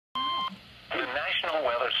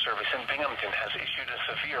Service in Binghamton has issued a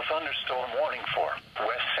severe thunderstorm warning for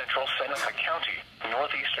west central Seneca County,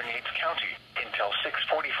 northeastern Yates County, until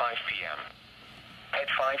 6:45 p.m. At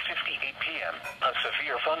 5:58 p.m., a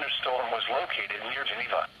severe thunderstorm was located near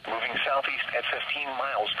Geneva, moving southeast at 15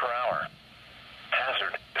 miles per hour.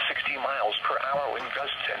 Hazard, 60 miles per hour wind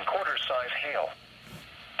gusts and quarter-size hail.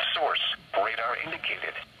 Source, radar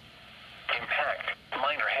indicated. Impact,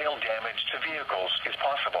 minor hail damage to vehicles is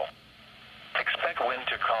possible. Expect wind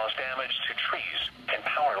to cause damage to trees and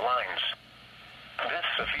power lines. This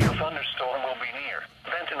severe thunderstorm will be near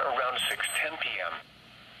Benton around 6:10 p.m.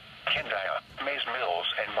 Kendaya, Mays Mills,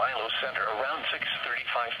 and Milo Center around 6:35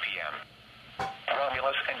 p.m.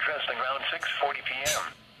 Romulus and Dresden around 6:40 p.m.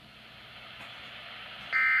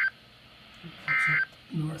 That's up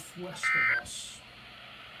northwest of us.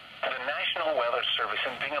 The National Weather Service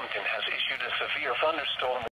in Binghamton has issued a severe thunderstorm